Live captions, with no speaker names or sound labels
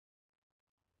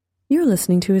You're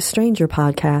listening to a Stranger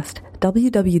podcast,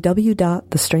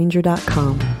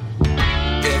 www.thestranger.com.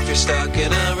 If you're stuck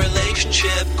in a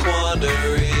relationship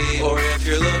quandary, or if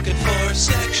you're looking for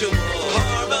sexual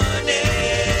harmony,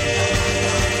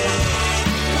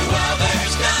 well,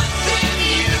 there's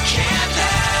nothing you can't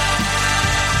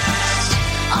ask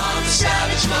on the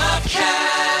Savage Lovecast.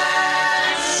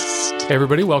 Hey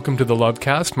everybody, welcome to the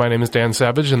Lovecast. My name is Dan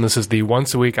Savage, and this is the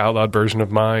once-a-week out loud version of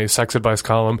my sex advice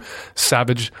column,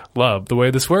 Savage Love. The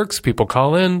way this works, people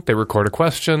call in, they record a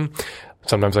question,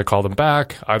 sometimes I call them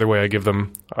back. Either way, I give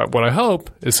them what I hope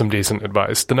is some decent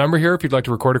advice. The number here, if you'd like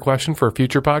to record a question for a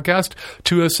future podcast,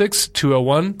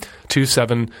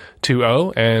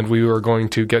 206-201-2720, and we are going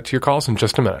to get to your calls in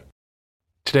just a minute.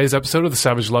 Today's episode of the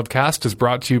Savage Lovecast is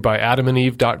brought to you by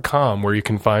AdamandEve.com, where you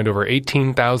can find over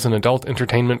 18,000 adult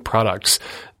entertainment products.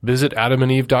 Visit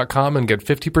AdamandEve.com and get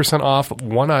 50% off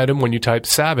one item when you type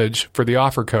SAVAGE for the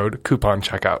offer code coupon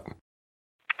checkout.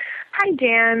 Hi,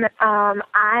 Dan.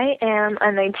 I am a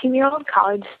 19-year-old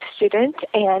college student,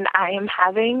 and I am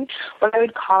having what I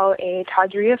would call a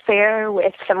tawdry affair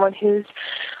with someone who's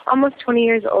almost 20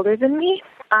 years older than me.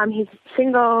 He's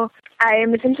single. I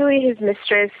am essentially his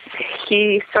mistress.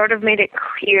 He sort of made it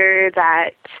clear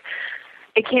that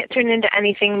it can't turn into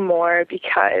anything more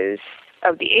because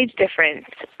of the age difference.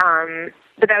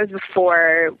 But that was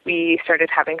before we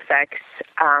started having sex.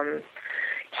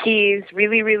 He's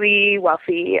really, really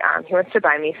wealthy. He wants to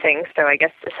buy me things, so I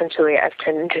guess essentially I've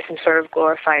turned into some sort of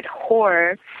glorified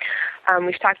whore.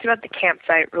 We've talked about the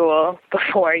campsite rule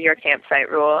before, your campsite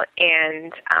rule,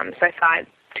 and so I thought,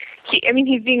 he's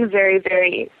being very,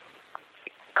 very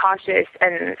cautious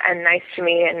and nice to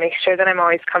me and make sure that I'm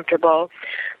always comfortable.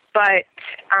 But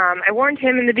I warned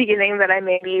him in the beginning that I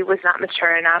maybe was not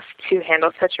mature enough to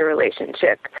handle such a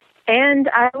relationship. And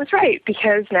I was right,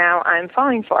 because now I'm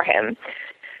falling for him.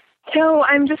 So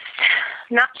I'm just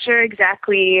not sure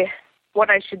exactly what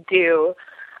I should do.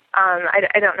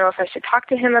 I don't know if I should talk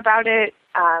to him about it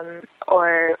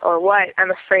or what.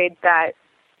 I'm afraid that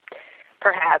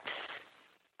perhaps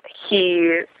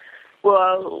he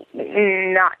will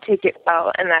not take it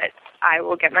well and that I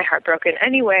will get my heart broken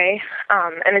anyway.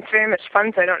 And it's very much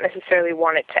fun, so I don't necessarily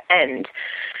want it to end.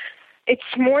 It's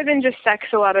more than just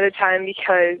sex a lot of the time,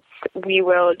 because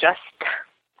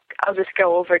I'll just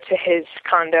go over to his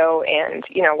condo and,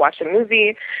 watch a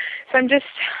movie. So I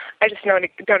just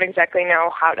don't exactly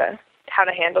know how to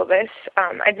handle this.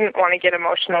 I didn't want to get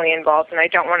emotionally involved, and I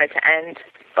don't want it to end,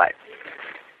 but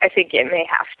I think it may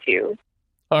have to.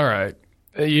 All right.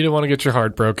 You don't want to get your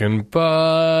heart broken,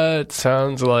 but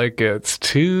sounds like it's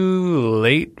too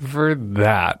late for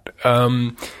that.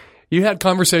 You had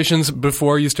conversations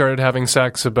before you started having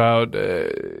sex about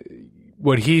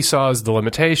what he saw as the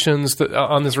limitations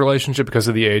on this relationship because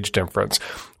of the age difference.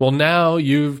 Well, now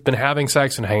you've been having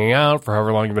sex and hanging out for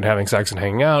however long you've been having sex and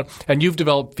hanging out, and you've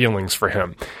developed feelings for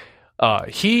him.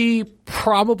 He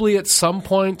probably at some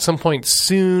point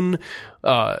soon,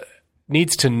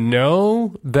 needs to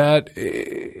know that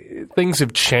things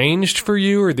have changed for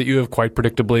you, or that you have quite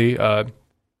predictably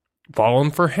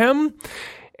fallen for him.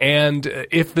 And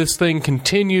if this thing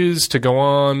continues to go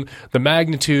on, the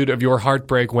magnitude of your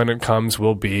heartbreak when it comes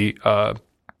will be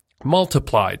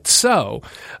multiplied. So,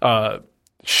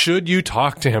 should you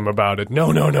talk to him about it?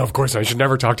 No, of course I should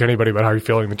never talk to anybody about how you're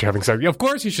feeling that you're having sex. Of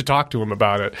course you should talk to him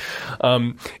about it.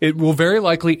 It will very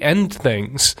likely end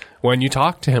things when you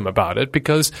talk to him about it,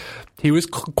 because he was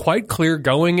quite clear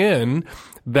going in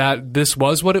that this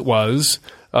was what it was,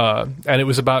 and it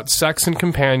was about sex and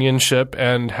companionship,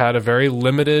 and had a very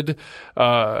limited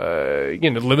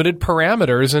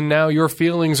parameters. And now your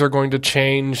feelings are going to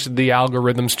change the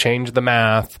algorithms, change the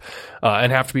math,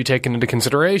 and have to be taken into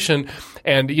consideration.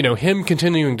 And him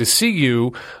continuing to see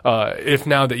you, if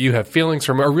now that you have feelings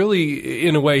from, or really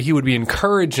in a way, he would be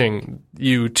encouraging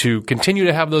you to continue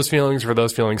to have those feelings, for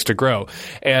those feelings to grow.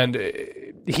 And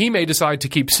he may decide to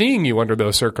keep seeing you under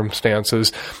those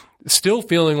circumstances, still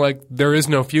feeling like there is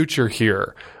no future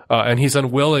here, and he's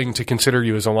unwilling to consider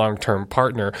you as a long-term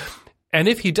partner. And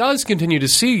if he does continue to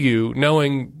see you,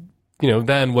 knowing,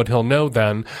 then what he'll know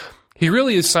then, he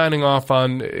really is signing off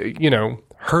on,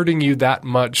 hurting you that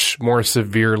much more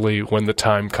severely when the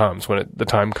time comes, the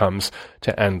time comes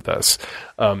to end this.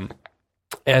 And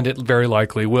it very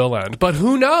likely will end. But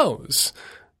who knows?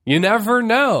 You never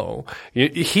know.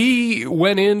 He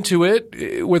went into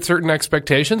it with certain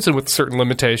expectations and with certain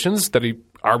limitations that he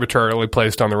arbitrarily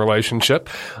placed on the relationship.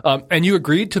 And you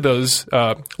agreed to those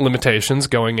limitations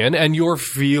going in, and your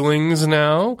feelings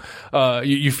now,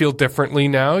 you feel differently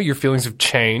now. Your feelings have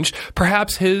changed.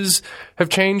 Perhaps his have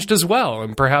changed as well,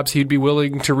 and perhaps he'd be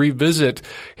willing to revisit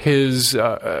his,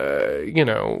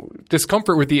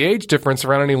 discomfort with the age difference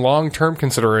around any long-term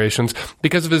considerations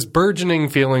because of his burgeoning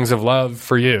feelings of love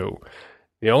for you.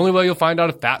 The only way you'll find out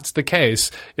if that's the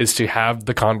case is to have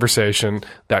the conversation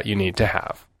that you need to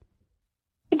have.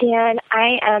 Dan,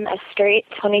 I am a straight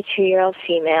 22-year-old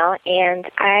female, and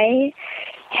I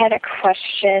had a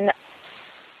question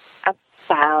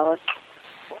about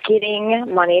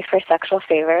getting money for sexual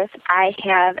favors. I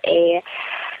have a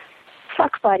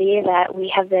fuck buddy that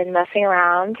we have been messing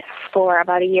around for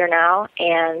about a year now,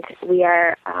 and we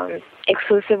are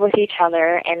exclusive with each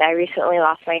other, and I recently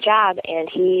lost my job, and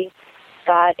he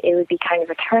thought it would be kind of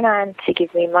a turn-on to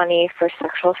give me money for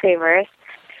sexual favors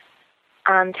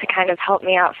to kind of help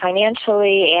me out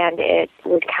financially, and it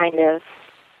would kind of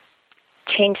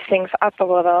change things up a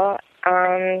little.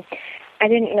 I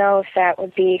didn't know if that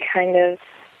would be kind of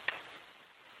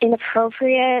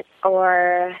inappropriate,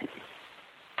 or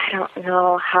I don't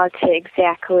know how to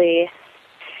exactly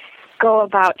go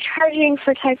about charging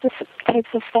for types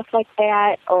of stuff like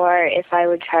that, or if I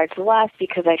would charge less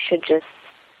because I should just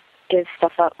give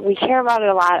stuff up. We care about it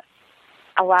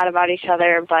a lot about each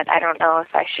other, but I don't know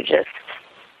if I should just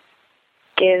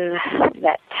give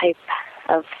that type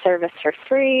of service for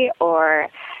free or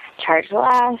charge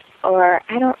less, or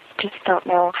I don't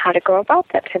know how to go about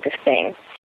that type of thing.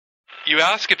 You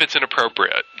ask if it's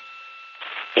inappropriate.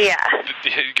 Yeah.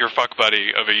 Your fuck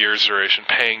buddy of a year's duration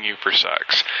paying you for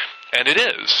sex. And it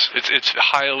is. It's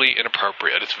highly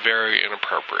inappropriate. It's very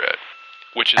inappropriate,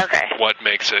 which is what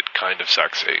makes it kind of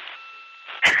sexy.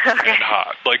 And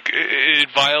hot. Like, it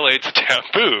violates a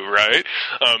taboo, right?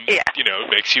 It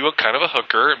makes you a kind of a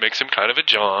hooker. It makes him kind of a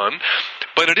John.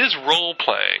 But it is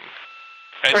role-playing.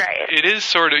 And it is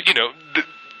sort of,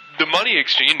 the money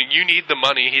exchange. You need the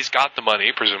money. He's got the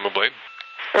money, presumably.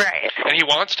 Right. And he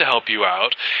wants to help you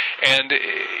out. And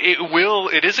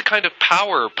it is a kind of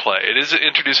power play. It is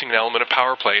introducing an element of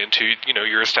power play into,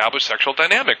 your established sexual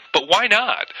dynamic. But why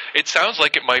not? It sounds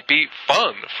like it might be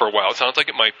fun for a while. It sounds like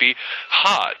it might be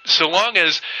hot. So long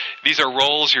as these are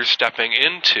roles you're stepping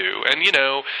into. And,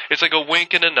 it's like a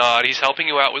wink and a nod. He's helping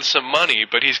you out with some money,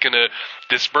 but he's going to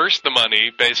disperse the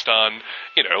money based on,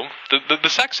 the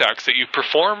sex acts that you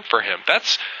perform for him.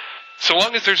 That's... So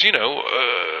long as there's,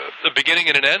 a beginning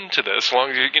and an end to this, so long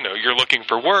as, you're looking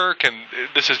for work and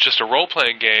this is just a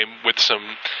role-playing game with some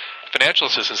financial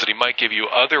assistance that he might give you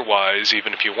otherwise,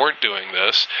 even if you weren't doing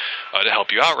this, to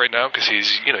help you out right now because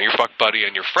he's, your fuck buddy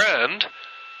and your friend,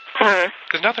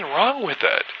 there's nothing wrong with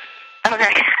it.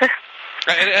 Okay.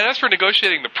 And as for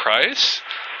negotiating the price,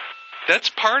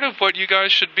 that's part of what you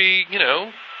guys should be,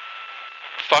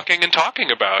 fucking and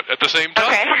talking about at the same time.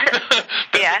 Okay.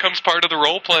 That becomes part of the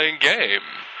role-playing game.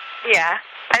 Yeah.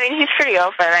 I mean, he's pretty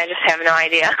open. I just have no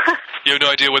idea. You have no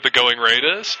idea what the going rate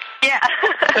is? Yeah.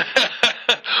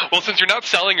 Well, since you're not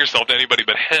selling yourself to anybody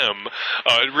but him,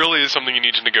 it really is something you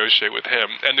need to negotiate with him.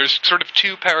 And there's sort of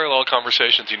two parallel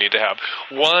conversations you need to have.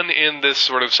 One in this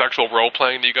sort of sexual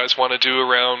role-playing that you guys want to do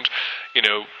around,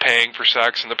 paying for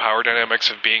sex and the power dynamics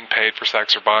of being paid for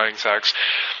sex or buying sex,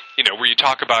 where you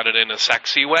talk about it in a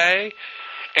sexy way.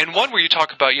 And one where you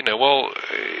talk about, you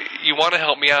want to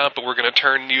help me out, but we're going to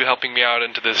turn you helping me out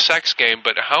into this sex game,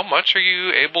 but how much are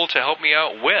you able to help me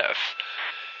out with?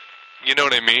 You know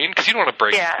what I mean? Because you don't want to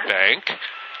break the bank.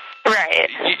 Right.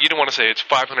 You don't want to say it's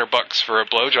 $500 for a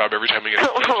blowjob every time you get a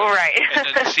blowjob. Right. And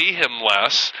then see him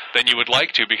less than you would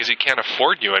like to because he can't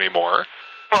afford you anymore.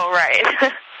 Well,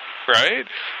 right. Right?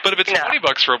 But if it's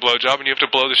 $20 for a blowjob and you have to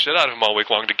blow the shit out of him all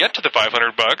week long to get to the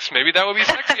 $500, maybe that would be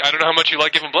sexy. I don't know how much you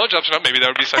like giving blowjobs or not. Maybe that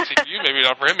would be sexy for you. Maybe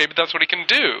not for him. Maybe that's what he can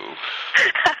do.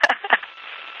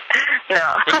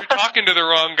 No. But you're talking to the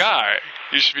wrong guy.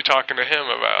 You should be talking to him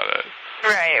about it.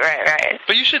 Right.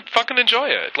 But you should fucking enjoy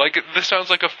it. Like, this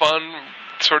sounds like a fun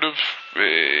sort of,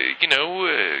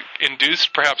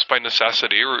 induced perhaps by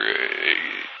necessity or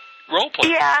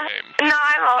role-playing game. No,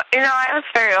 I was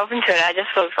very open to it. I just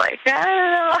was like, I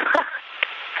don't know.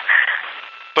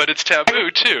 But it's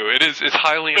taboo, too. It's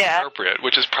highly inappropriate,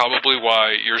 which is probably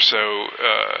why you're so,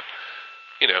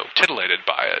 titillated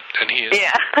by it. And he is.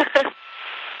 Yeah.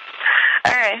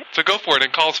 All right. So go for it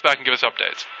and call us back and give us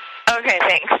updates. Okay,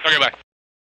 thanks. Okay, bye.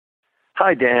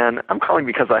 Hi, Dan. I'm calling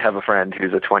because I have a friend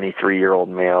who's a 23-year-old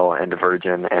male and a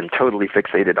virgin and totally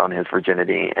fixated on his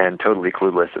virginity and totally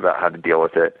clueless about how to deal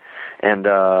with it. And,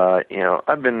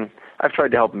 I've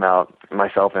tried to help him out.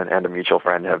 Myself and a mutual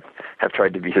friend have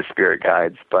tried to be his spirit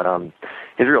guides, but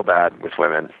he's real bad with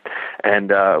women.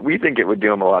 And we think it would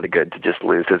do him a lot of good to just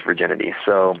lose his virginity.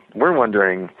 So we're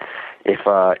wondering if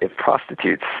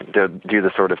prostitutes do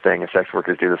the sort of thing, if sex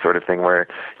workers do the sort of thing where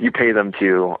you pay them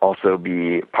to also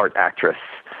be part actress,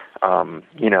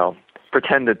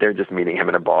 pretend that they're just meeting him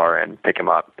in a bar and pick him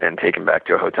up and take him back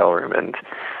to a hotel room and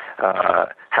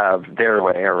have their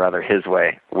way, or rather his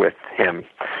way, with him.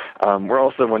 We're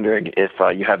also wondering if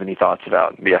you have any thoughts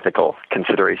about the ethical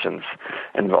considerations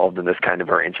involved in this kind of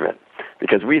arrangement,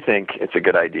 because we think it's a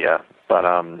good idea, but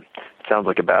it sounds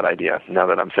like a bad idea now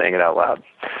that I'm saying it out loud.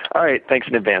 All right, thanks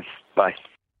in advance. Bye.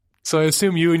 So I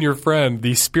assume you and your friend,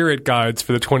 the spirit guides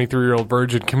for the 23-year-old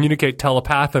virgin, communicate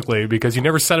telepathically, because you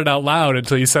never said it out loud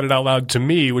until you said it out loud to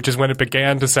me, which is when it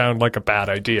began to sound like a bad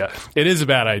idea. It is a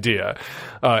bad idea.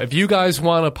 If you guys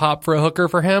want to pop for a hooker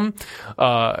for him,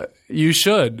 you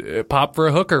should pop for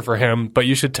a hooker for him, but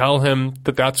you should tell him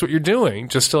that that's what you're doing,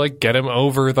 just to get him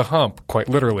over the hump, quite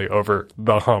literally over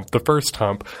the hump, the first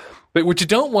hump. But what you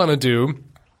don't want to do,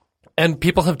 and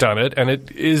people have done it, and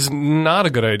it is not a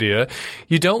good idea.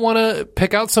 You don't want to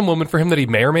pick out some woman for him that he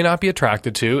may or may not be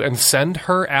attracted to and send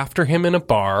her after him in a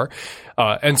bar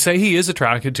and say he is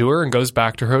attracted to her and goes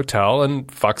back to her hotel and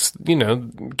fucks,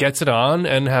 gets it on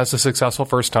and has a successful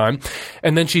first time.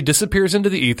 And then she disappears into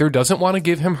the ether, doesn't want to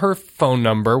give him her phone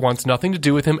number, wants nothing to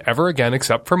do with him ever again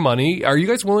except for money. Are you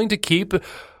guys willing to keep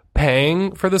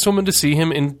paying for this woman to see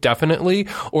him indefinitely?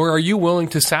 Or are you willing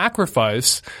to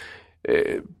sacrifice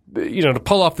to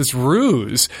pull off this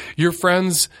ruse, your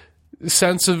friend's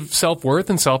sense of self-worth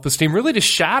and self-esteem, really to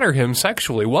shatter him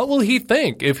sexually? What will he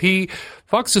think if he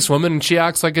fucks this woman and she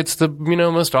acts like it's the,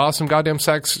 most awesome goddamn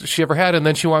sex she ever had, and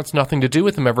then she wants nothing to do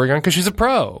with him ever again because she's a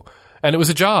pro and it was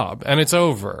a job and it's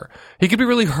over? He could be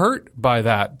really hurt by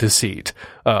that deceit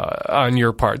on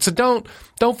your part. So don't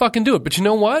fucking do it. But you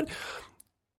know what?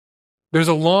 There's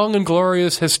a long and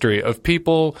glorious history of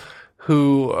people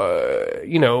who,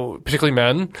 particularly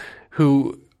men,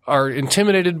 who are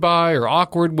intimidated by or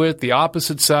awkward with the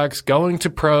opposite sex, going to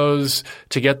pros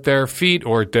to get their feet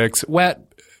or dicks wet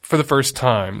for the first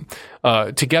time,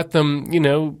 to get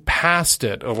them, past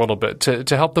it a little bit,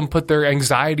 to help them put their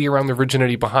anxiety around their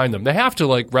virginity behind them. They have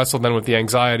to wrestle then with the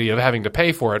anxiety of having to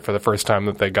pay for it for the first time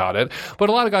that they got it. But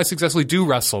a lot of guys successfully do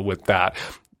wrestle with that.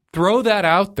 Throw that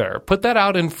out there. Put that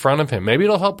out in front of him. Maybe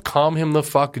it'll help calm him the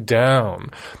fuck down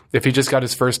if he just got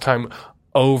his first time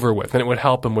over with, and it would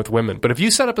help him with women. But if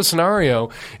you set up a scenario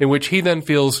in which he then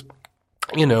feels,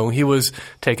 he was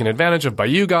taken advantage of by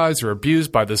you guys or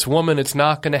abused by this woman, it's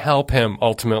not going to help him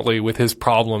ultimately with his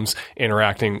problems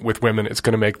interacting with women. It's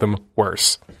going to make them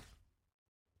worse.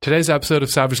 Today's episode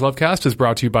of Savage Lovecast is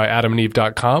brought to you by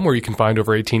AdamandEve.com, where you can find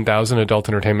over 18,000 adult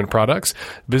entertainment products.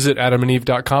 Visit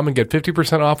AdamandEve.com and get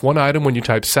 50% off one item when you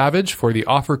type SAVAGE for the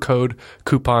offer code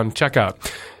coupon checkout.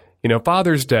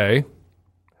 Father's Day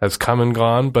has come and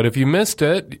gone, but if you missed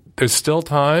it, there's still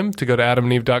time to go to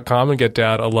AdamandEve.com and get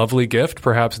Dad a lovely gift,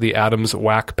 perhaps the Adam's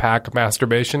Whack Pack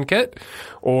Masturbation Kit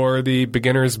or the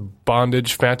Beginner's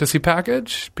Bondage Fantasy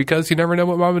Package, because you never know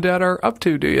what Mom and Dad are up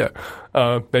to, do you?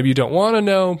 Maybe you don't want to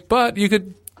know, but you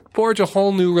could forge a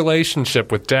whole new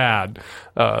relationship with Dad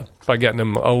by getting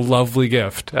him a lovely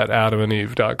gift at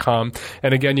AdamandEve.com.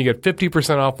 And again, you get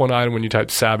 50% off one item when you type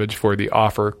SAVAGE for the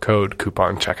offer code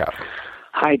coupon checkout.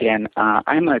 Hi, Dan.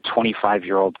 I'm a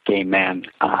 25-year-old gay man.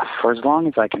 For as long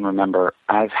as I can remember,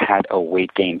 I've had a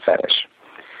weight gain fetish.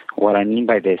 What I mean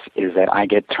by this is that I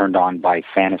get turned on by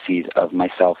fantasies of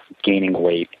myself gaining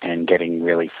weight and getting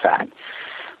really fat.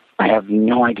 I have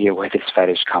no idea where this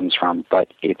fetish comes from,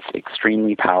 but it's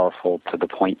extremely powerful to the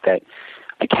point that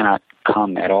I cannot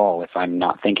come at all if I'm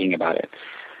not thinking about it.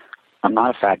 I'm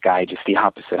not a fat guy, just the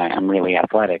opposite. I'm really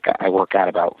athletic. I work out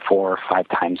about 4 or 5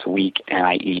 times a week, and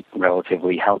I eat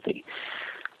relatively healthy.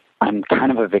 I'm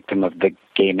kind of a victim of the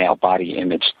gay male body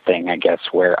image thing, I guess,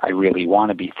 where I really want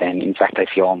to be thin. In fact, I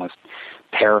feel almost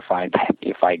terrified that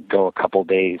if I go a couple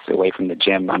days away from the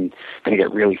gym, I'm going to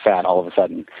get really fat all of a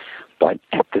sudden. But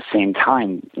at the same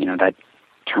time, that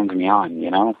turns me on,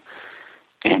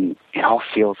 and it all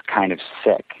feels kind of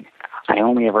sick. I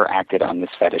only ever acted on this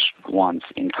fetish once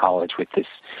in college with this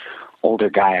older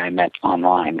guy I met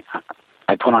online.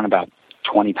 I put on about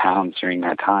 20 pounds during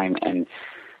that time, and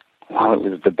while it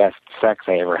was the best sex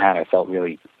I ever had, I felt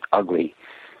really ugly.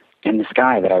 And this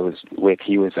guy that I was with,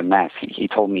 he was a mess. He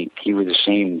told me he was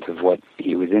ashamed of what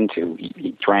he was into.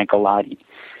 He drank a lot.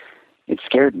 It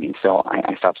scared me, so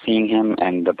I stopped seeing him,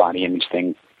 and the body image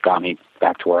thing got me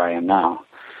back to where I am now.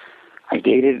 I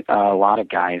dated a lot of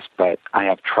guys, but I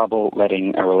have trouble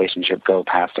letting a relationship go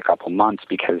past a couple months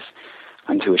because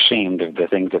I'm too ashamed of the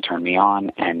things that turn me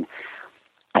on, and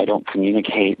I don't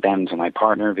communicate them to my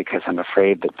partner because I'm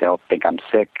afraid that they'll think I'm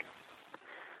sick.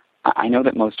 I know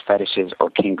that most fetishes or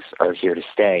kinks are here to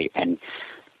stay, and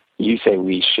you say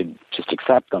we should just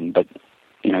accept them, but,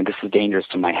 you know, this is dangerous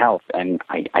to my health, and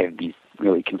I have these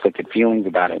really conflicted feelings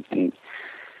about it, and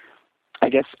I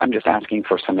guess I'm just asking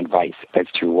for some advice as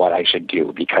to what I should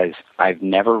do, because I've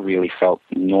never really felt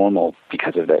normal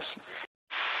because of this.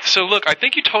 So look, I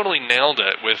think you totally nailed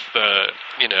it with the,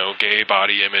 gay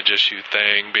body image issue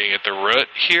thing being at the root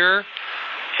here.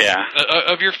 Yeah.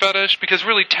 Of your fetish, because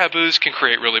really taboos can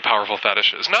create really powerful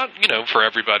fetishes. Not, for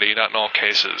everybody, not in all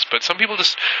cases, but some people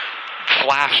just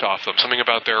flash off them, something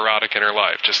about their erotic inner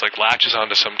life, just like latches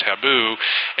onto some taboo,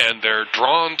 and they're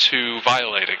drawn to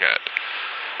violating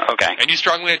it. Okay. And you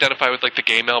strongly identify with, like, the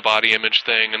gay male body image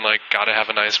thing and, like, gotta have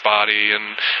a nice body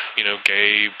and,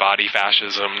 gay body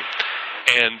fascism.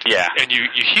 And and you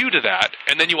hew to that,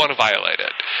 and then you want to violate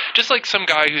it. Just like some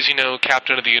guy who's,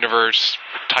 captain of the universe,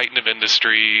 titan of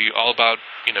industry, all about,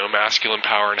 masculine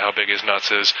power and how big his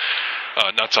nuts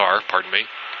are,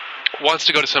 wants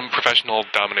to go to some professional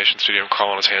domination studio and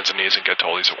crawl on his hands and knees and get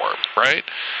told he's a worm, right?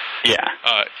 Yeah.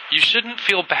 You shouldn't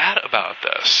feel bad about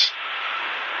this.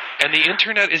 And the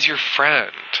internet is your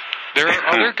friend. There are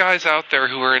other guys out there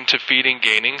who are into feeding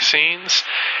gaining scenes,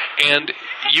 and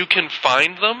you can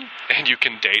find them, and you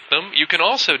can date them. You can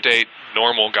also date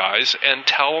normal guys and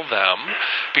tell them,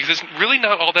 because it's really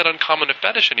not all that uncommon to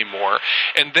fetish anymore,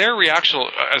 and their reaction,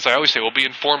 as I always say, will be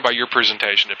informed by your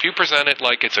presentation. If you present it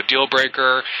like it's a deal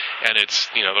breaker, and it's,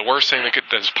 the worst thing that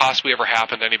has possibly ever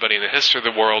happened to anybody in the history of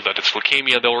the world, that it's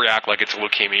leukemia, they'll react like it's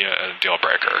leukemia and a deal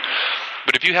breaker.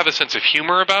 But if you have a sense of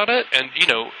humor about it, and,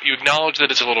 you acknowledge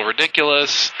that it's a little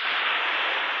ridiculous,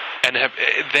 and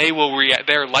they will react,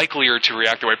 they're likelier to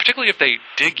react that way, particularly if they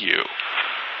dig you,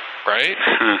 right?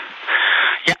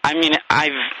 Yeah, I mean,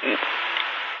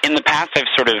 in the past, I've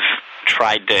sort of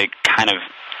tried to kind of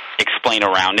explain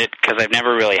around it, because I've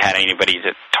never really had anybody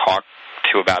to talk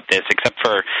to about this, except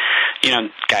for,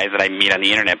 guys that I meet on the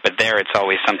internet, but there it's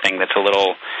always something that's a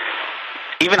little...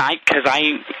 because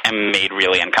I am made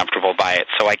really uncomfortable by it,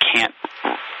 so I can't...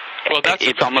 Well, that's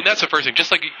the first thing.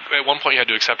 Just like at one point you had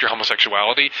to accept your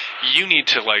homosexuality, you need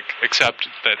to, accept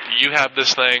that you have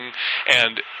this thing,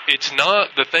 and it's not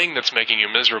the thing that's making you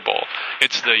miserable.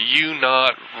 It's the you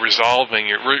not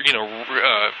resolving,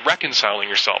 reconciling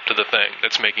yourself to the thing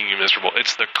that's making you miserable.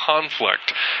 It's the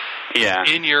conflict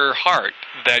in your heart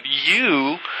that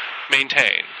you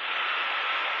maintain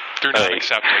through not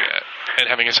accepting it and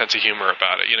having a sense of humor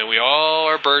about it. We all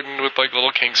are burdened with,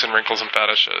 little kinks and wrinkles and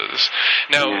fetishes.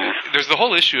 Now, there's the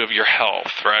whole issue of your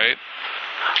health, right?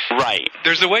 Right.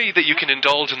 There's a way that you can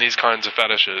indulge in these kinds of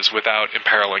fetishes without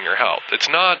imperiling your health. It's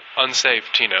not unsafe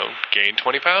to, gain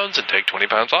 20 pounds and take 20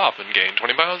 pounds off, and gain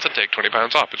 20 pounds and take 20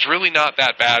 pounds off. It's really not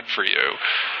that bad for you.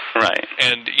 Right.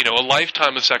 And, a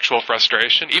lifetime of sexual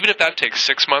frustration, even if that takes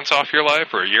 6 months off your life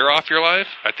or a year off your life,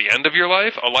 at the end of your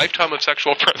life, a lifetime of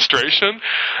sexual frustration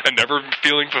and never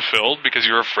feeling fulfilled because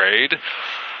you're afraid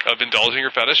of indulging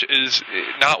your fetish is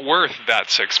not worth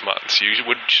that 6 months. You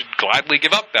should gladly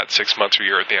give up that 6 months or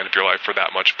year at the end of your life for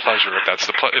that much pleasure,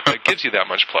 if that gives you that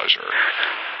much pleasure.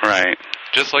 Right.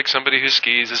 Just like somebody who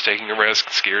skis is taking a risk,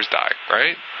 skiers die,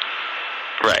 right?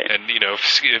 Right. And,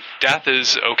 if death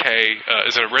is okay,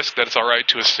 is a risk that it's all right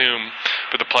to assume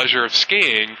for the pleasure of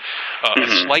skiing, a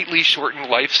slightly shortened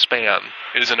lifespan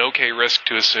is an okay risk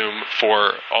to assume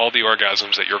for all the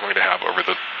orgasms that you're going to have over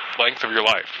the length of your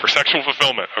life for sexual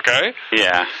fulfillment, okay?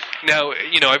 Yeah. Now,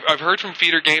 I've heard from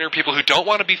feeder gainer people who don't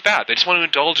want to be fat. They just want to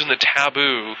indulge in the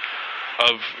taboo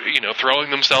of, throwing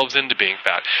themselves into being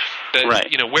fat. That, right.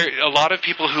 Where a lot of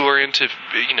people who are into,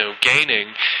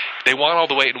 gaining, they want all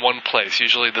the weight in one place,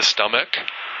 usually the stomach.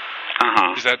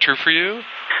 Uh-huh. Is that true for you?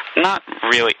 Not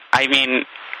really. I mean,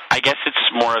 I guess it's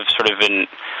more of sort of an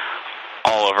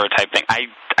all-over type thing. I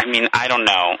mean, I don't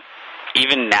know.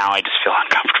 Even now, I just feel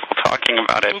uncomfortable talking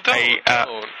about it. Well,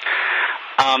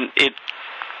 don't.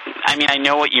 I mean, I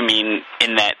know what you mean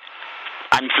in that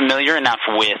I'm familiar enough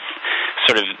with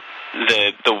sort of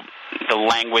the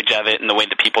language of it and the way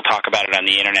that people talk about it on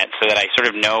the internet, so that I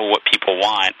sort of know what people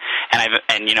want. And I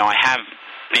have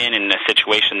been in a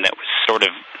situation that was sort of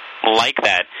like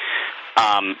that.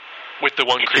 With the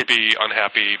one creepy,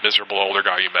 unhappy, miserable older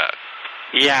guy you met.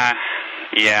 Yeah.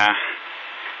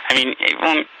 I mean,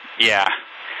 yeah.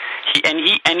 He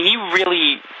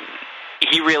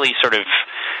really sort of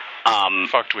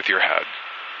fucked with your head.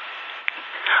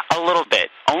 A little bit.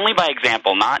 only by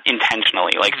example, not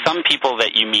intentionally. Like some people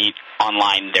that you meet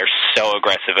online, they're so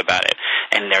aggressive about it,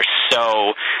 and they're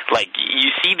so like you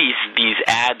see these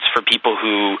ads for people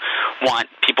who want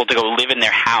people to go live in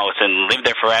their house and live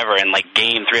there forever and like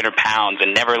gain 300 pounds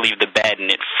and never leave the bed, and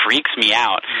it freaks me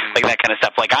out, like that kind of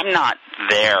stuff. Like I'm not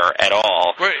there at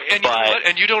all. Right, and you know what?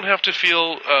 And you don't have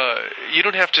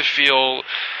to feel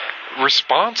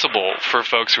responsible for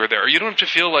folks who are there. You don't have to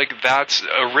feel like that's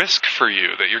a risk for you,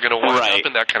 that you're going to wind up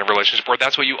in that kind of relationship, or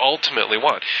that's what you ultimately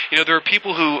want. You know, there are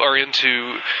people who are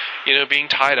into, you know, being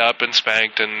tied up and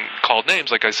spanked and called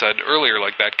names, like I said earlier,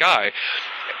 like that guy,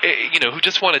 you know, who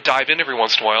just want to dive in every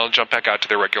once in a while and jump back out to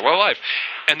their regular life.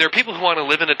 And there are people who want to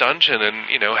live in a dungeon and,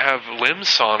 you know, have limbs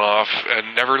sawn off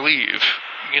and never leave.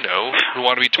 You know, who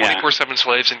want to be 24/7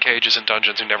 slaves in cages and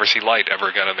dungeons who never see light ever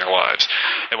again in their lives.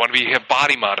 They want to have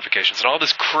body modifications and all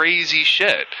this crazy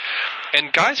shit.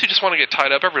 And guys who just want to get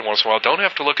tied up every once in a while don't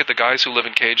have to look at the guys who live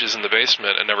in cages in the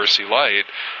basement and never see light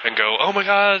and go, oh my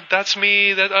God, that's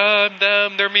me, I'm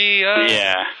them, they're me.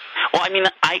 Yeah. Well, I mean,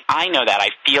 I know that.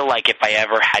 I feel like if I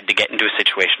ever had to get into a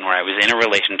situation where I was in a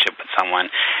relationship with someone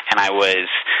and I was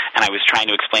trying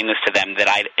to explain this to them, that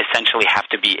I'd essentially have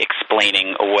to be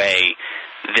explaining away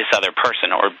this other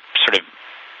person or sort of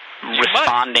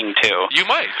responding to. You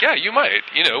might. Yeah, you might.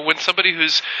 You know, when somebody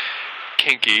who's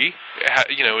kinky,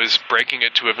 you know, is breaking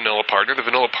it to a vanilla partner, the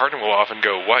vanilla partner will often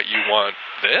go, what, you want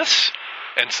this?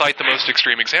 And cite the most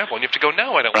extreme example. And you have to go,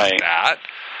 no, I don't want that.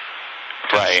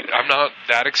 Right. I'm not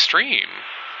that extreme.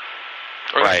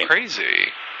 Or that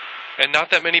crazy. And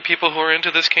not that many people who are into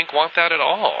this kink want that at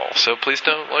all. So please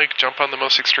don't, like, jump on the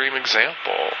most extreme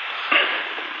example.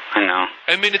 I know.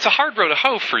 I mean, it's a hard road to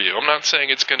hoe for you. I'm not saying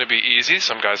it's going to be easy.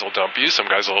 Some guys will dump you. Some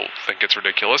guys will think it's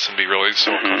ridiculous and be really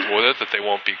so comfortable with it that they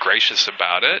won't be gracious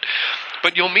about it.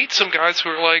 But you'll meet some guys who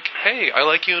are like, hey, I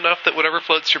like you enough that whatever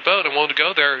floats your boat, I'm willing to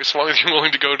go there as long as you're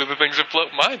willing to go to the things that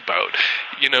float my boat.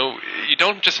 You know, you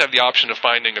don't just have the option of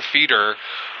finding a feeder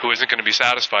who isn't going to be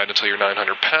satisfied until you're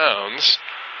 900 pounds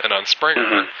and on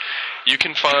Springer. You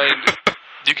can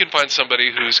find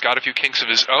somebody who's got a few kinks of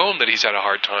his own that he's had a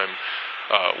hard time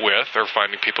with, or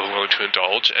finding people who are willing to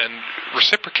indulge and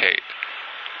reciprocate.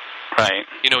 Right.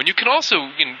 You know, and you can also,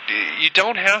 you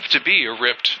don't have to be a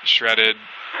ripped, shredded,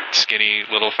 skinny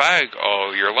little fag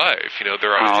all your life. You know,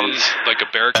 there is like a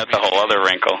bear. That's a whole other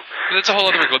wrinkle. That's a whole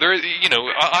other wrinkle. There, you know,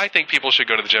 I think people should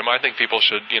go to the gym. I think people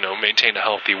should, you know, maintain a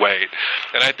healthy weight.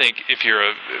 And I think if you're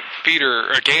a feeder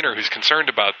or a gainer who's concerned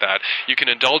about that, you can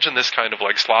indulge in this kind of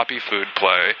like sloppy food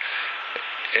play,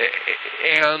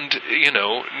 and you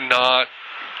know, not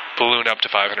balloon up to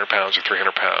 500 pounds or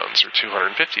 300 pounds or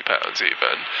 250 pounds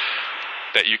even.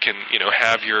 That you can, you know,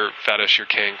 have your fetish, your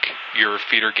kink, your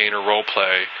feeder gainer role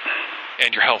play,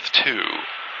 and your health too.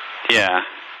 Yeah.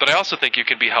 But I also think you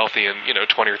can be healthy and, you know,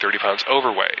 20 or 30 pounds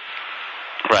overweight.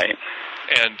 Right.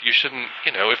 And you shouldn't,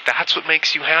 you know, if that's what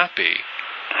makes you happy,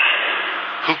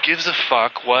 who gives a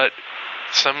fuck what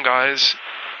some guys,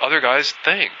 other guys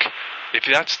think? If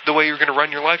that's the way you're going to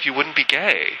run your life, you wouldn't be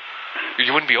gay.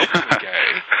 You wouldn't be openly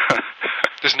gay.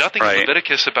 There's nothing in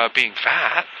Leviticus about being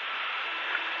fat.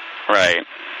 Right.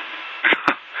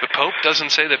 The Pope doesn't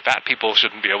say that fat people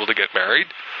shouldn't be able to get married.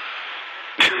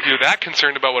 If you're that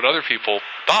concerned about what other people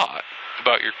thought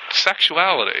about your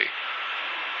sexuality,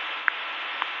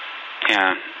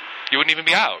 you wouldn't even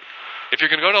be out. If you're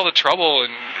going to go to all the trouble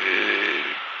and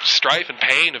strife and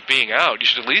pain of being out, you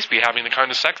should at least be having the kind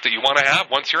of sex that you want to have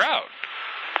once you're out.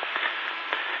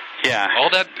 Yeah.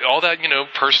 All that, you know,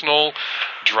 personal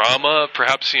drama,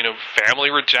 perhaps, you know, family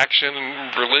rejection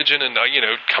and religion and, you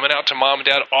know, coming out to mom and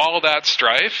dad, all that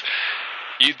strife,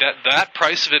 that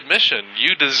price of admission,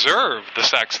 you deserve the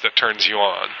sex that turns you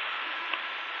on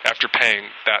after paying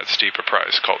that steep a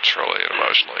price culturally and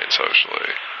emotionally and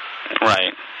socially.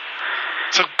 Right.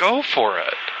 So go for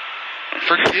it.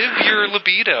 Forgive your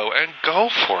libido and go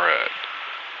for it.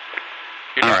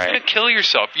 You're not going to kill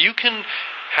yourself. You can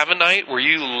have a night where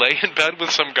you lay in bed with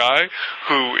some guy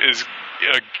who is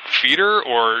a feeder,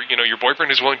 or, you know, your boyfriend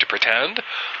who's willing to pretend,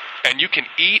 and you can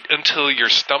eat until your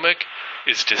stomach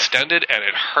is distended and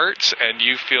it hurts and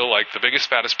you feel like the biggest,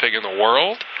 fattest pig in the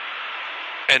world,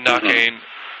 and not gain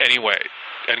any weight.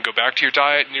 And go back to your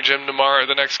diet and your gym tomorrow,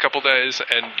 the next couple days,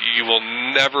 and you will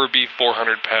never be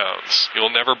 400 pounds.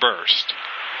 You'll never burst.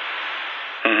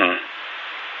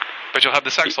 But you'll have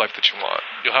the sex life that you want.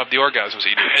 You'll have the orgasms that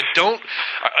you need. And don't,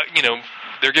 you know,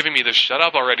 they're giving me the shut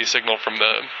up already signal from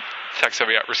the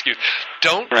text-heavy at-risk youth.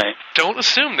 Don't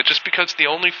assume that just because the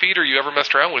only feeder you ever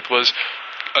messed around with was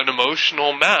an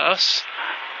emotional mess,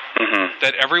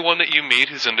 that everyone that you meet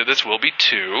who's into this will be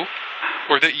too,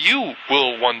 or that you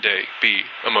will one day be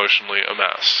emotionally a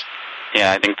mess.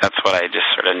 Yeah, I think that's what I just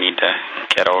sort of need to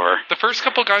get over. The first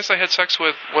couple guys I had sex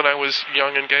with when I was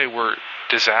young and gay were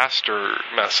disaster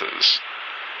messes.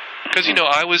 Because,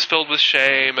 I was filled with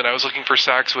shame, and I was looking for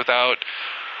sex without,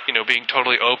 being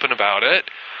totally open about it.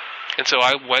 And so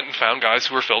I went and found guys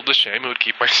who were filled with shame who would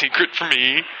keep my secret for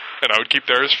me, and I would keep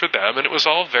theirs for them, and it was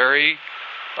all very,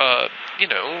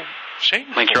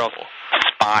 shameful. Like you're all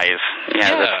spies.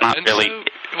 Yeah, that's not and really... So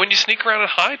when you sneak around and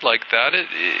hide like that,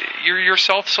 you're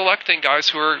self-selecting guys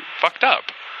who are fucked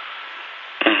up.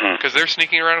 Because they're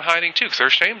sneaking around and hiding too, because they're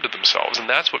ashamed of themselves, and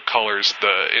that's what colors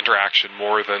the interaction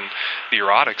more than the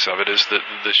erotics of it, is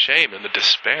the shame and the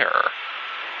despair.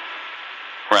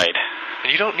 Right.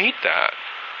 And you don't need that.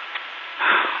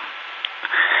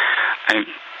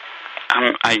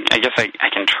 I guess I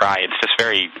can try. It's just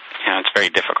very, it's very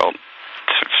difficult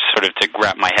to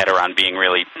wrap my head around being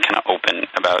really kind of open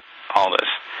about all this.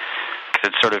 Because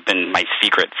it's sort of been my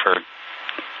secret for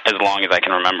as long as I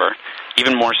can remember,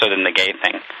 even more so than the gay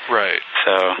thing. Right.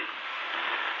 So,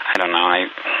 I don't know. I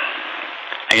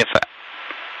guess,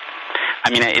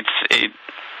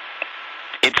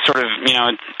 it's sort of,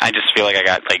 I just feel like I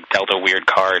got, dealt a weird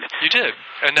card. You did.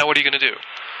 And now what are you going to do?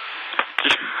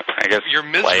 I guess you're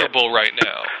miserable right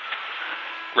now,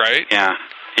 right? Yeah.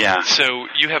 Yeah. So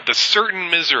you have the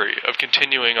certain misery of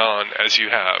continuing on as you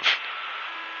have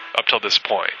up till this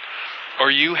point. Or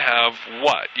you have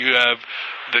what? You have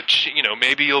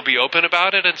maybe you'll be open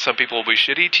about it and some people will be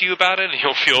shitty to you about it and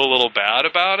you'll feel a little bad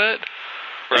about it,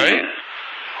 right?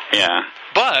 Yeah.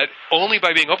 But only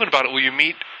by being open about it will you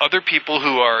meet other people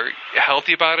who are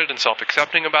healthy about it and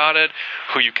self-accepting about it,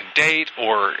 who you can date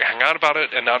or hang out about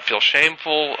it and not feel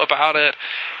shameful about it,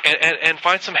 and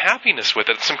find some happiness with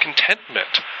it, some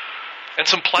contentment, and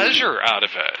some pleasure out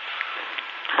of it.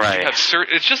 Right.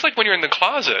 It's just like when you're in the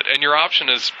closet and your option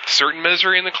is certain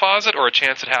misery in the closet or a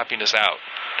chance at happiness out.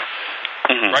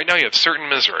 Right now you have certain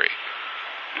misery.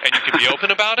 And you can be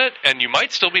open about it, and you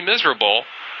might still be miserable,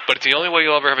 but it's the only way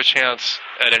you'll ever have a chance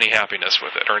at any happiness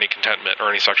with it, or any contentment, or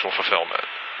any sexual fulfillment.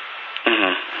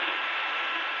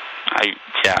 I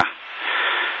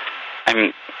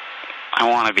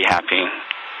want to be happy.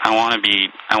 I want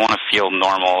to feel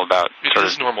normal about... It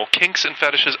is normal. Kinks and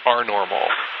fetishes are normal.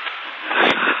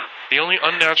 The only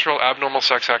unnatural, abnormal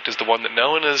sex act is the one that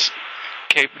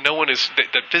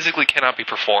that physically cannot be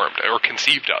performed or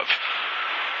conceived of.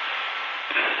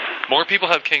 More people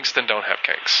have kinks than don't have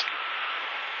kinks.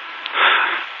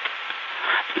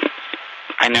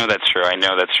 I know that's true.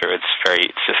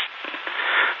 It's just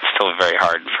still very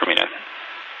hard for me to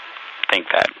think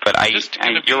that. But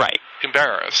you're right.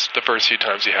 Embarrassed the first few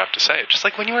times you have to say it. Just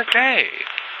like when you were gay.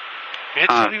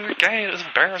 When you were gay, it was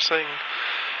embarrassing.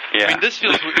 Yeah. I mean, this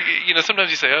feels, sometimes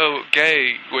you say, oh,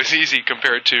 gay was easy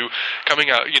compared to coming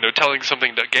out, telling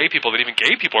something to gay people that even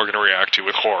gay people are going to react to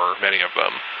with horror, many of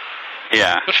them.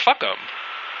 Yeah. But fuck them.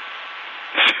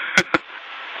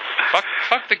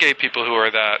 fuck the gay people who are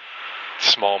that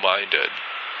small-minded.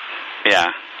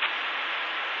 Yeah.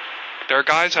 There are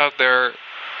guys out there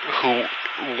who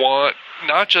want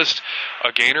not just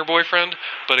a gainer boyfriend,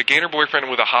 but a gainer boyfriend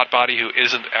with a hot body who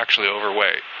isn't actually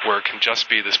overweight, where it can just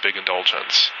be this big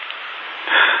indulgence.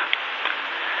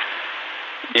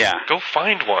 Yeah. Go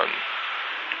find one.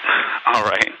 All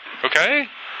right. Okay?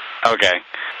 Okay.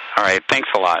 All right. Thanks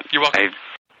a lot. You're welcome.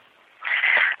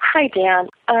 Hi, Dan.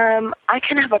 I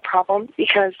can have a problem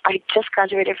because I just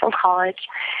graduated from college,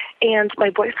 and my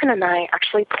boyfriend and I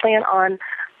actually plan on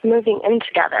moving in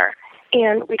together.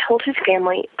 And we told his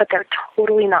family, but they're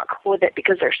totally not cool with it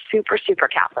because they're super, super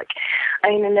Catholic. I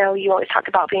know you always talk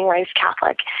about being raised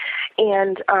Catholic.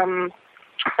 And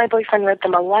my boyfriend wrote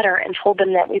them a letter and told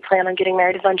them that we plan on getting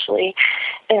married eventually.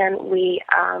 And we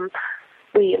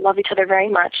love each other very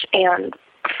much. And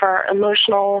for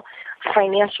emotional,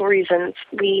 financial reasons,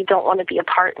 we don't want to be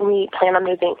apart. And we plan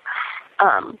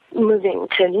on moving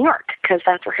to New York because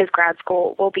that's where his grad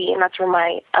school will be and that's where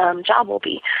my job will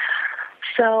be.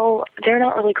 So they're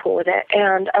not really cool with it,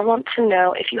 and I want to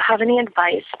know if you have any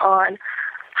advice on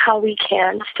how we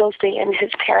can still stay in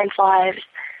his parents' lives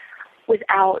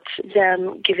without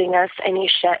them giving us any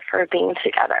shit for being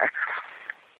together.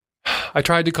 I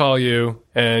tried to call you,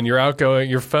 and you're outgoing,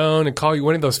 your phone, and call you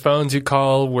one of those phones you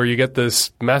call where you get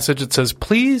this message that says,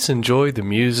 please enjoy the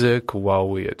music while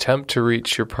we attempt to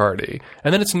reach your party.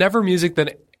 And then it's never music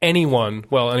that anyone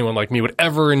like me would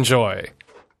ever enjoy.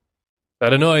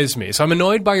 That annoys me. So I'm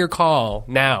annoyed by your call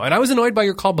now. And I was annoyed by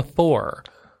your call before.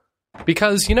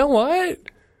 Because, you know what?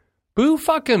 Boo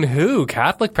fucking who?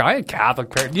 Catholic? I had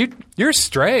Catholic parents. You're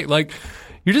straight. Like,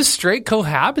 You're just straight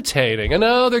cohabitating. And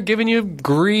they're giving you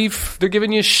grief. They're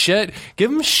giving you shit. Give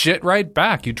them shit right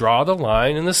back. You draw the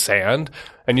line in the sand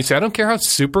and you say, I don't care how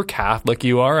super Catholic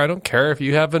you are. I don't care if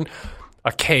you have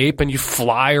a cape and you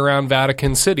fly around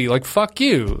Vatican City. Like, fuck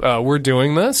you. We're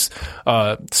doing this.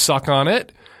 Suck on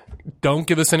it. Don't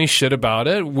give us any shit about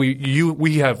it.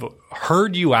 We have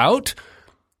heard you out.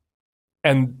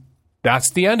 And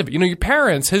that's the end of it. Your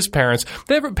parents, his parents,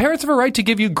 parents have a right to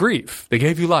give you grief. They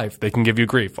gave you life. They can give you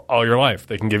grief. All your life,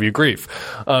 they can give you grief.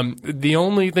 The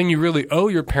only thing you really owe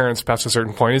your parents past a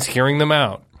certain point is hearing them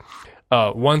out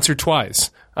once or twice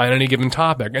on any given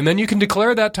topic. And then you can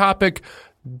declare that topic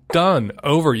done,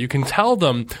 over. You can tell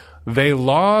them they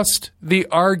lost the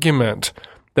argument,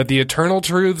 that the eternal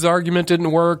truths argument didn't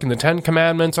work, and the Ten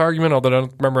Commandments argument, although I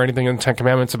don't remember anything in the Ten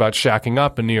Commandments about shacking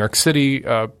up in New York City,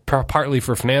 partly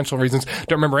for financial reasons.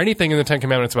 Don't remember anything in the Ten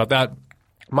Commandments about that.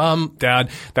 Mom, Dad,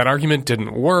 that argument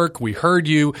didn't work. We heard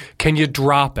you. Can you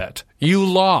drop it? You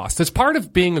lost. It's part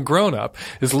of being a grown-up,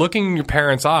 is looking in your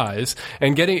parents' eyes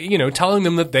and telling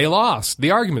them that they lost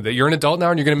the argument, that you're an adult now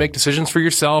and you're going to make decisions for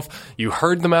yourself. You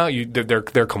heard them out.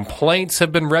 Their complaints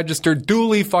have been registered,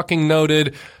 duly fucking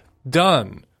noted.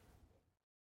 Done.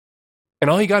 And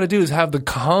all you got to do is have the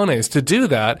cojones to do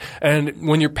that. And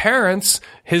when your parents,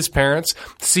 his parents,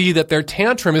 see that their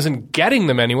tantrum isn't getting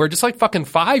them anywhere, just like fucking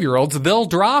 5-year-olds, they'll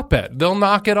drop it. They'll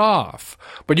knock it off.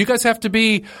 But you guys have to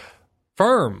be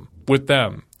firm with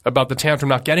them about the tantrum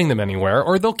not getting them anywhere,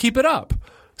 or they'll keep it up.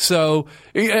 So,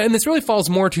 and this really falls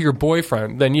more to your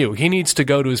boyfriend than you. He needs to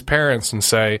go to his parents and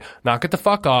say, knock it the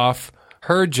fuck off.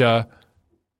 Heard ya.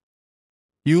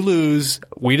 You lose.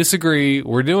 We disagree.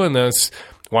 We're doing this.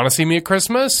 Want to see me at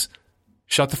Christmas?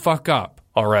 Shut the fuck up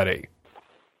already.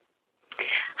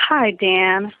 Hi,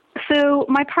 Dan. So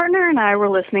my partner and I were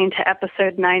listening to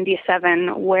episode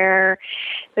 97, where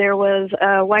there was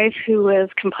a wife who was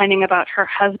complaining about her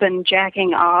husband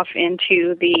jacking off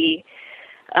into the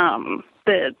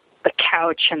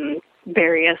couch and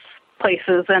various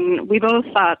places, and we both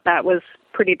thought that was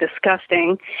pretty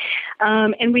disgusting.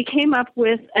 And we came up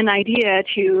with an idea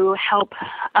to help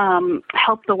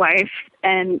the wife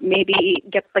and maybe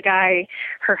get the guy,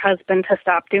 her husband, to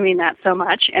stop doing that so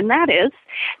much. And that is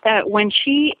that when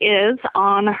she is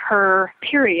on her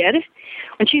period,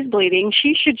 when she's bleeding,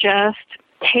 she should just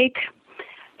take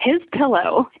his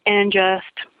pillow and just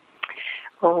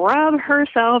rub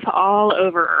herself all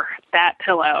over that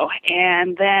pillow.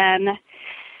 And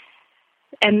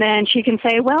then she can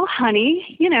say, well,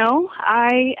 honey,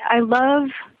 I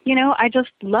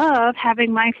just love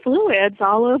having my fluids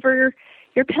all over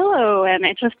your pillow, and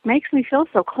it just makes me feel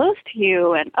so close to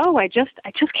you. And, I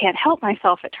just can't help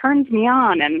myself. It turns me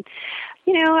on. And,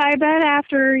 I bet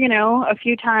after, a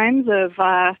few times of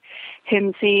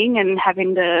him seeing and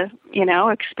having to,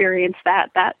 experience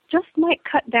that just might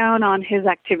cut down on his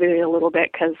activity a little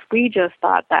bit, because we just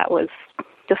thought that was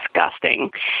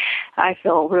disgusting. I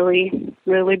feel really,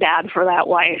 really bad for that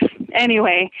wife.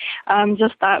 Anyway,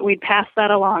 just thought we'd pass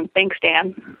that along. Thanks,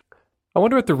 Dan. I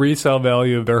wonder what the resale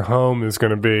value of their home is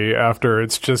going to be after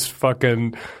it's just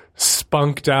fucking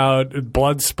spunked out,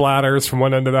 blood splatters from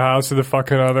one end of the house to the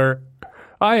fucking other.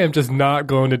 I am just not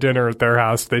going to dinner at their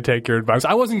house if they take your advice.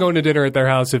 I wasn't going to dinner at their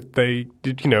house if they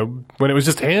did, when it was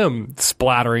just him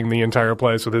splattering the entire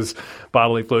place with his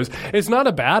bodily fluids. It's not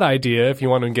a bad idea if you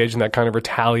want to engage in that kind of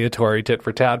retaliatory tit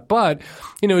for tat. But,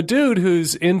 a dude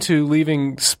who's into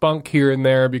leaving spunk here and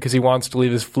there because he wants to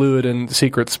leave his fluid in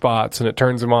secret spots and it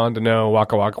turns him on to know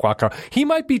waka waka waka, he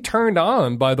might be turned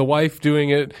on by the wife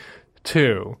doing it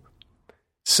too.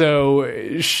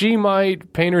 So she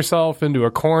might paint herself into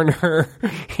a corner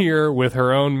here with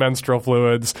her own menstrual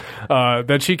fluids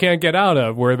that she can't get out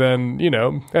of, where then,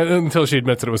 until she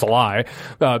admits that it was a lie,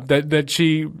 that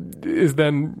she is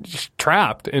then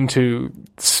trapped into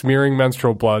smearing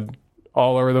menstrual blood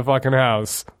all over the fucking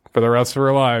house for the rest of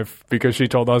her life because she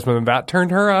told the husband that turned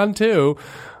her on too.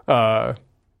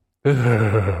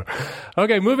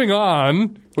 Okay, moving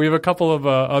on. We have a couple of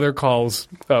other calls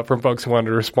from folks who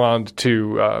wanted to respond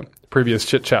to previous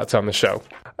chit chats on the show.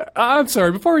 I'm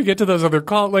sorry, before we get to those other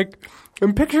calls,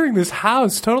 I'm picturing this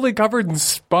house totally covered in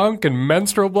spunk and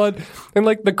menstrual blood, and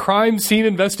the crime scene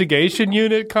investigation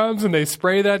unit comes and they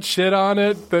spray that shit on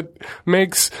it that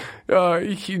makes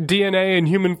DNA and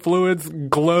human fluids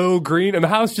glow green, and the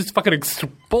house just fucking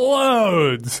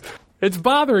explodes. It's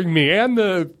bothering me and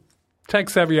the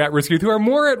tech-savvy at-risk youth, who are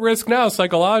more at risk now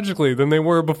psychologically than they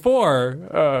were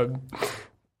before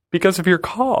because of your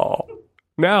call.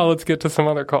 Now let's get to some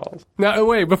other calls. Now,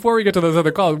 wait, before we get to those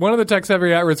other calls, one of the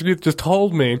tech-savvy at-risk youth just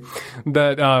told me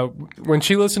that when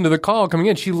she listened to the call coming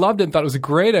in, she loved it and thought it was a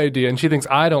great idea, and she thinks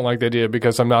I don't like the idea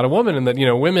because I'm not a woman, and that,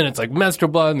 women, it's like menstrual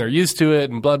blood, and they're used to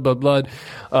it, and blood,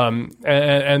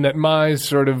 and that my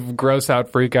sort of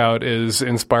gross-out freak-out is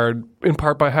inspired in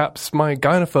part perhaps my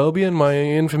gynophobia and my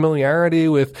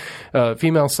infamiliarity with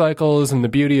female cycles and the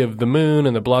beauty of the moon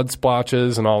and the blood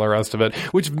splotches and all the rest of it,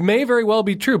 which may very well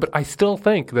be true, but I still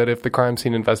think that if the crime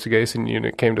scene investigation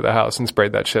unit came to the house and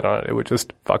sprayed that shit on it, it would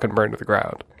just fucking burn to the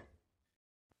ground.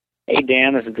 Hey,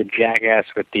 Dan, this is the jackass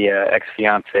with the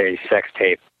ex-fiancé sex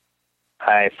tape.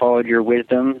 I followed your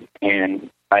wisdom, and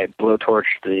I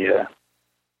blowtorched the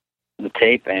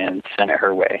tape and sent it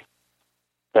her way.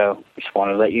 So, just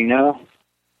want to let you know,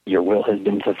 your will has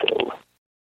been fulfilled.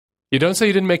 You don't say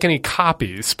you didn't make any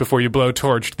copies before you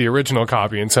blowtorched the original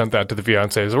copy and sent that to the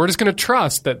fiancé. So we're just going to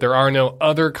trust that there are no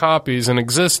other copies in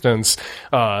existence,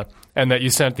 and that you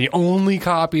sent the only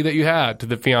copy that you had to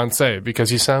the fiancé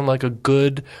because you sound like a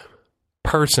good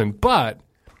person. But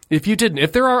if you didn't,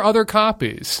 if there are other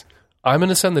copies, I'm going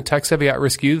to send the tech-savvy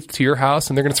at-risk youth to your house,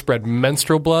 and they're going to spread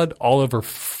menstrual blood all over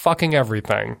fucking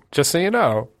everything, just so you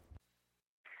know.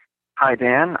 Hi,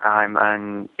 Dan. I'm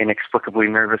an inexplicably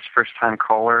nervous first-time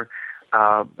caller,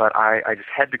 but I just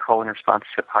had to call in response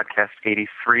to podcast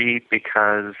 83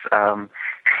 because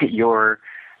your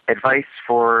advice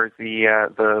for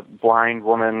the blind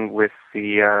woman with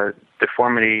the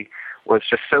deformity was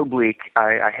just so bleak.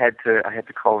 I had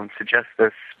to call and suggest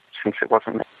this since it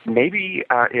wasn't. Maybe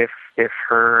if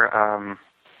her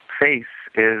face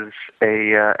is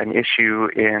an issue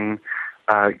in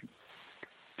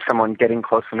someone getting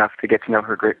close enough to get to know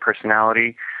her great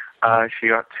personality, she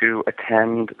ought to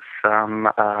attend some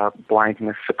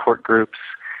blindness support groups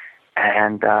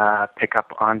and pick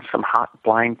up on some hot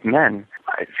blind men.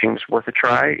 It seems worth a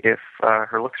try if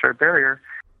her looks are a barrier.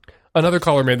 Another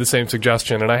caller made the same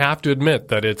suggestion, and I have to admit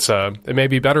that it may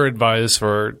be better advice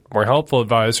or more helpful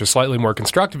advice or slightly more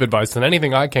constructive advice than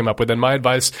anything I came up with. And my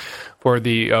advice for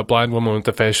the blind woman with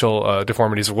the facial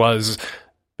deformities was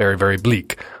very, very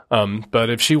bleak. But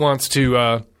if she wants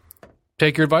to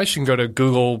take your advice, she can go to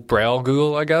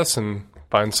Google, I guess, and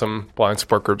find some blind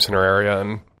support groups in her area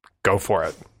and go for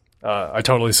it. I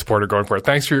totally support her going for it.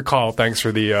 Thanks for your call. Thanks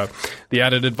for the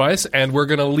added advice. And we're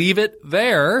going to leave it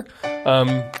there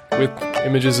with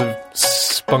images of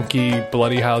spunky,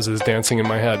 bloody houses dancing in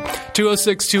my head.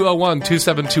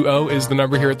 206-201-2720 is the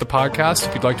number here at the podcast.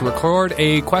 If you'd like to record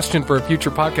a question for a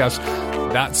future podcast,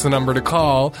 that's the number to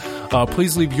call.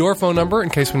 Please leave your phone number in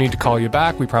case we need to call you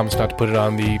back. We promise not to put it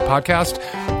on the podcast.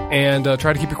 And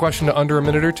try to keep your question to under a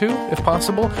minute or two, if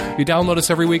possible. You download us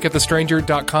every week at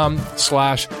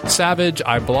thestranger.com/savage.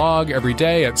 I blog every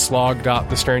day at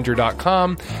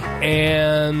slog.thestranger.com.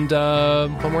 And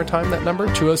one more time, that number,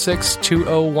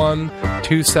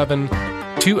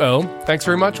 206-201-2720. Thanks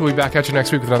very much. We'll be back at you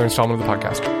next week with another installment of the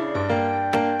podcast.